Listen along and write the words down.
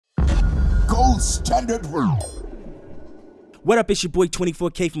Standard. What up, it's your boy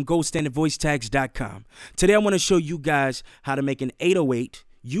 24K from GoldStandardVoiceTags.com. Today I want to show you guys how to make an 808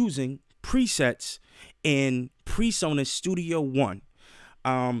 using presets in Presonus Studio One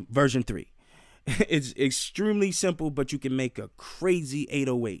version 3. It's extremely simple, but you can make a crazy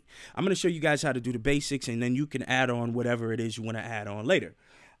 808. I'm going to show you guys how to do the basics, and then you can add on whatever it is you want to add on later.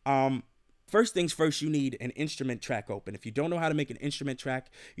 First things first, you need an instrument track open. If you don't know how to make an instrument track,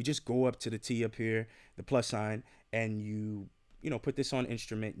 you just go up to the T up here, the plus sign, and you put this on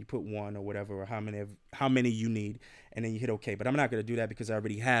instrument. You put 1 or whatever, or how many you need, and then you hit OK. But I'm not going to do that because I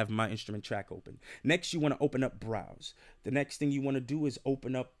already have my instrument track open. Next, you want to open up Browse. The next thing you want to do is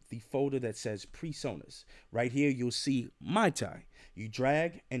open up the folder that says Presonus. Right here, you'll see MAI TAI. You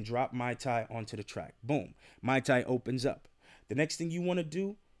drag and drop MAI TAI onto the track. Boom. MAI TAI opens up. The next thing you want to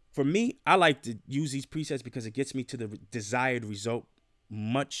do, for me, I like to use these presets because it gets me to the desired result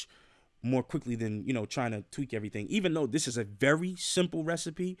much more quickly than, trying to tweak everything, even though this is a very simple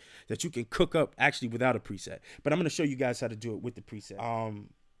recipe that you can cook up actually without a preset. But I'm going to show you guys how to do it with the preset.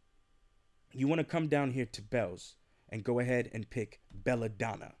 You want to come down here to bells and go ahead and pick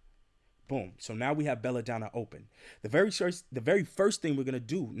Belladonna. Boom. So now we have Belladonna open. The very first thing we're going to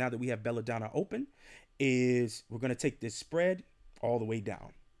do now that we have Belladonna open is we're going to take this spread all the way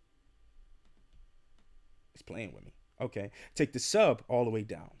down. It's playing with me. Okay. Take the sub all the way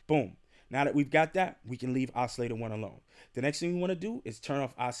down. Boom. Now that we've got that, we can leave oscillator 1 alone. The next thing we want to do is turn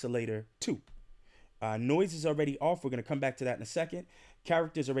off oscillator 2. Noise is already off. We're going to come back to that in a second.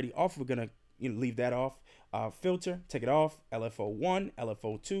 Character is already off. We're going to leave that off. Filter, take it off. LFO 1,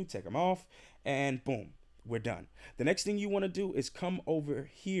 LFO 2, take them off. And boom, we're done. The next thing you want to do is come over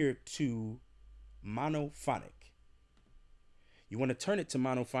here to monophonic. You want to turn it to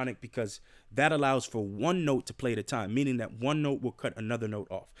monophonic because that allows for one note to play at a time, meaning that one note will cut another note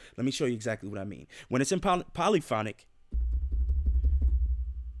off. Let me show you exactly what I mean. When it's in polyphonic,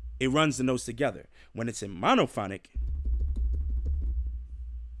 it runs the notes together. When it's in monophonic,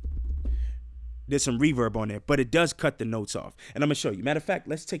 there's some reverb on there, but it does cut the notes off. And I'm going to show you. Matter of fact,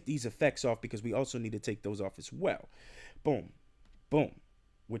 let's take these effects off because we also need to take those off as well. Boom, boom,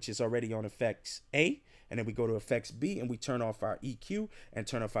 which is already on effects A. And then we go to effects B and we turn off our EQ and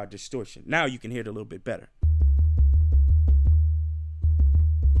turn off our distortion. Now you can hear it a little bit better.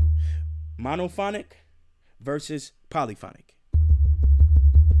 Monophonic versus polyphonic.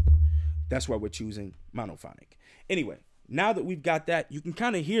 That's why we're choosing monophonic. Anyway, now that we've got that, you can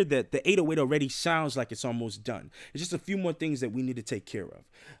kind of hear that the 808 already sounds like it's almost done. It's just a few more things that we need to take care of.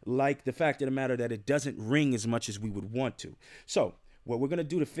 Like the fact of the matter that it doesn't ring as much as we would want to. So what we're going to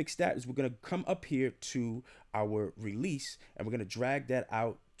do to fix that is we're going to come up here to our release and we're going to drag that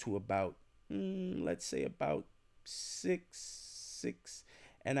out to about, let's say about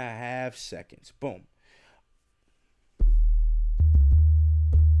 6.5 seconds. Boom.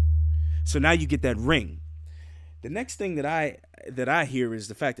 So now you get that ring. The next thing that I hear is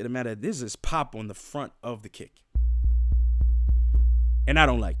the fact of the matter, there's this pop on the front of the kick. And I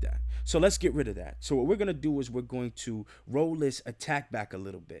don't like that. So let's get rid of that. So what we're going to do is we're going to roll this attack back a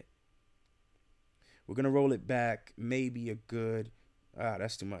little bit. We're going to roll it back maybe a good,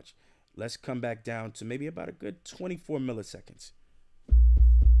 that's too much. Let's come back down to maybe about a good 24 milliseconds.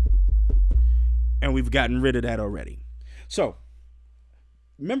 And we've gotten rid of that already. So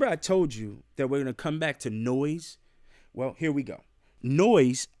remember I told you that we're going to come back to noise? Well, here we go.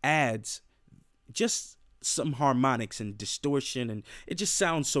 Noise adds just some harmonics and distortion, and it just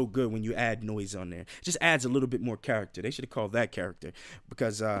sounds so good when you add noise on there. It just adds a little bit more character. They should have called that character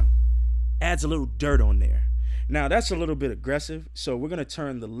because adds a little dirt on there. Now that's a little bit aggressive, so we're going to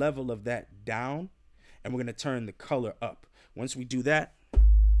turn the level of that down and we're going to turn the color up. Once we do that,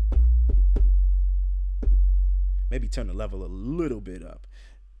 maybe turn the level a little bit up,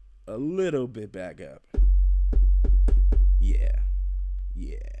 a little bit back up.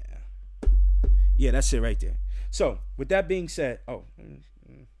 Yeah, that's it right there. So with that being said,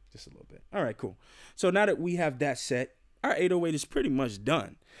 just a little bit. All right, cool. So now that we have that set, our 808 is pretty much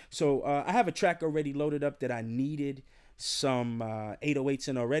done. So I have a track already loaded up that I needed some 808s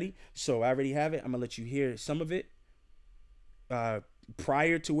in already. So I already have it. I'm gonna let you hear some of it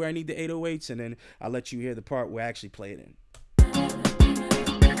prior to where I need the 808s, and then I'll let you hear the part where I actually play it in.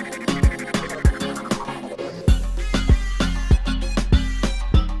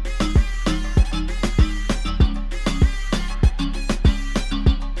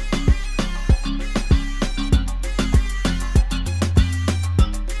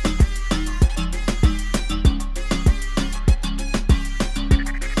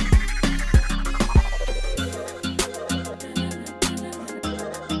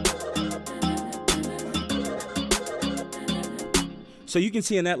 So you can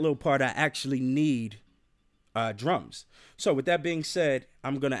see in that little part, I actually need drums. So with that being said,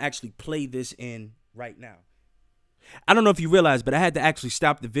 I'm going to actually play this in right now. I don't know if you realize, but I had to actually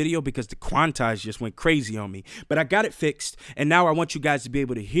stop the video because the quantize just went crazy on me. But I got it fixed, and now I want you guys to be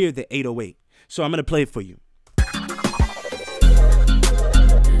able to hear the 808. So I'm going to play it for you.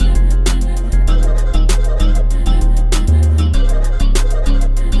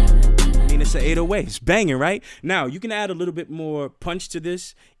 It's an 808. It's banging, right? Now, you can add a little bit more punch to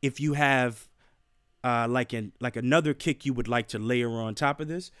this if you have like another kick you would like to layer on top of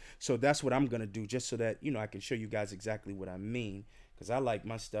this. So that's what I'm going to do, just so that, you know, I can show you guys exactly what I mean, because I like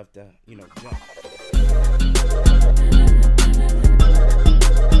my stuff to, you know, jump.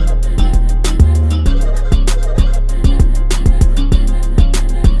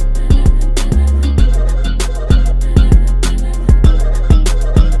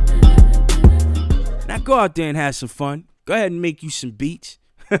 Go out there and have some fun. Go ahead and make you some beats.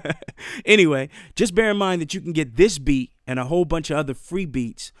 Anyway, just bear in mind that you can get this beat and a whole bunch of other free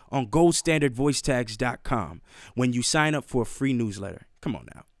beats on goldstandardvoicetags.com when you sign up for a free newsletter. Come on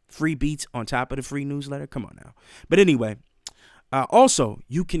now. Free beats on top of the free newsletter. Come on now. But anyway, also,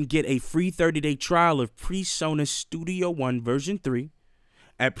 you can get a free 30-day trial of Presonus Studio One version 3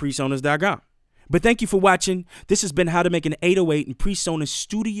 at presonus.com. But thank you for watching. This has been how to make an 808 in Presonus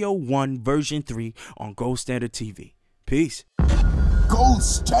Studio One version 3 on Gold Standard TV. Peace. Gold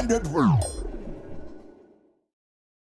Standard.